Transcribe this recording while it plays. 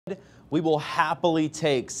we will happily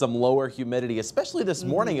take some lower humidity, especially this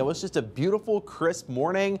morning. It was just a beautiful, crisp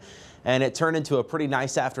morning, and it turned into a pretty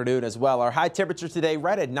nice afternoon as well. Our high temperature today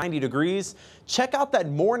right at 90 degrees. Check out that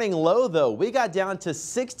morning low, though. We got down to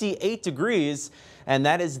 68 degrees, and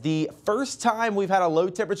that is the first time we've had a low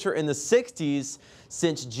temperature in the 60s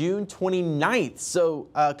since June 29th. So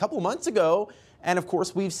a couple months ago. And of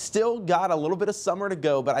course, we've still got a little bit of summer to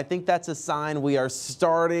go, but I think that's a sign we are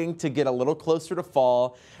starting to get a little closer to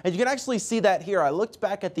fall. And you can actually see that here. I looked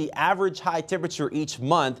back at the average high temperature each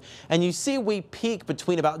month, and you see we peak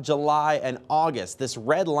between about July and August. This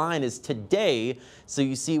red line is today, so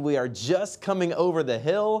you see we are just coming over the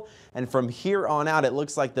hill. And from here on out, it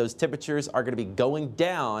looks like those temperatures are going to be going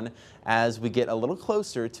down as we get a little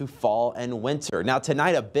closer to fall and winter. Now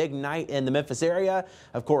tonight, a big night in the Memphis area.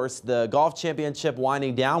 Of course, the golf championship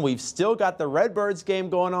winding down. We've still got the Redbirds game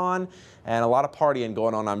going on and a lot of partying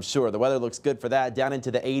going on, I'm sure. The weather looks good for that. Down into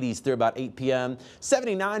the 80s through about 8 p.m.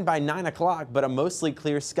 79 by 9 o'clock, but a mostly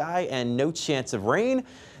clear sky and no chance of rain.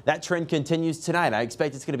 That trend continues tonight. I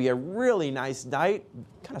expect it's going to be a really nice night,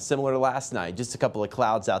 kind of similar to last night. Just a couple of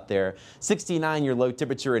clouds out there. 69 your low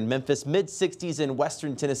temperature in Memphis, mid 60s in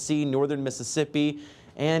western Tennessee, northern Mississippi,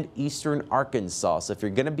 and eastern Arkansas. So if you're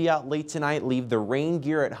going to be out late tonight, leave the rain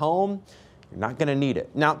gear at home. You're not going to need it.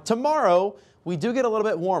 Now tomorrow, we do get a little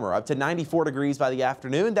bit warmer, up to 94 degrees by the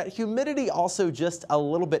afternoon. That humidity also just a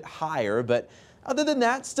little bit higher, but other than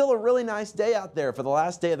that, still a really nice day out there for the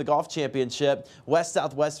last day of the golf championship.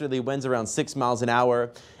 West-southwesterly winds around 6 miles an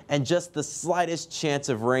hour, and just the slightest chance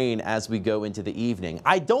of rain as we go into the evening.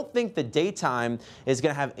 I don't think the daytime is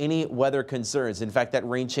going to have any weather concerns. In fact, that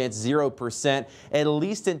rain chance 0%, at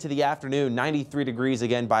least into the afternoon, 93 degrees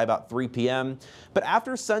again by about 3 p.m. But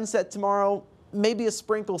after sunset tomorrow, maybe a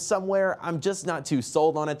sprinkle somewhere. I'm just not too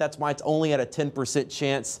sold on it. That's why it's only at a 10%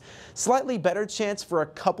 chance. Slightly better chance for a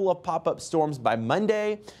couple of pop-up storms by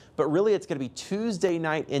Monday, but really it's going to be Tuesday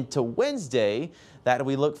night into Wednesday that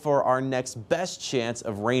we look for our next best chance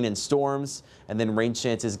of rain and storms, and then rain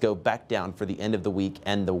chances go back down for the end of the week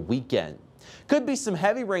and the weekend. Could be some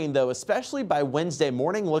heavy rain, though, especially by Wednesday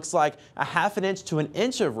morning. Looks like a ½ inch to 1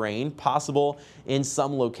 inch of rain possible in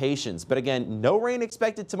some locations. But again, no rain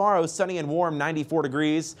expected tomorrow. Sunny and warm, 94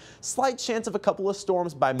 degrees. Slight chance of a couple of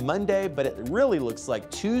storms by Monday, but it really looks like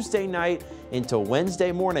Tuesday night into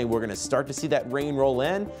Wednesday morning, we're going to start to see that rain roll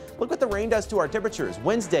in. Look what the rain does to our temperatures.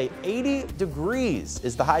 Wednesday, 80 degrees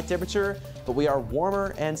is the high temperature, but we are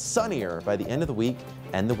warmer and sunnier by the end of the week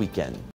and the weekend.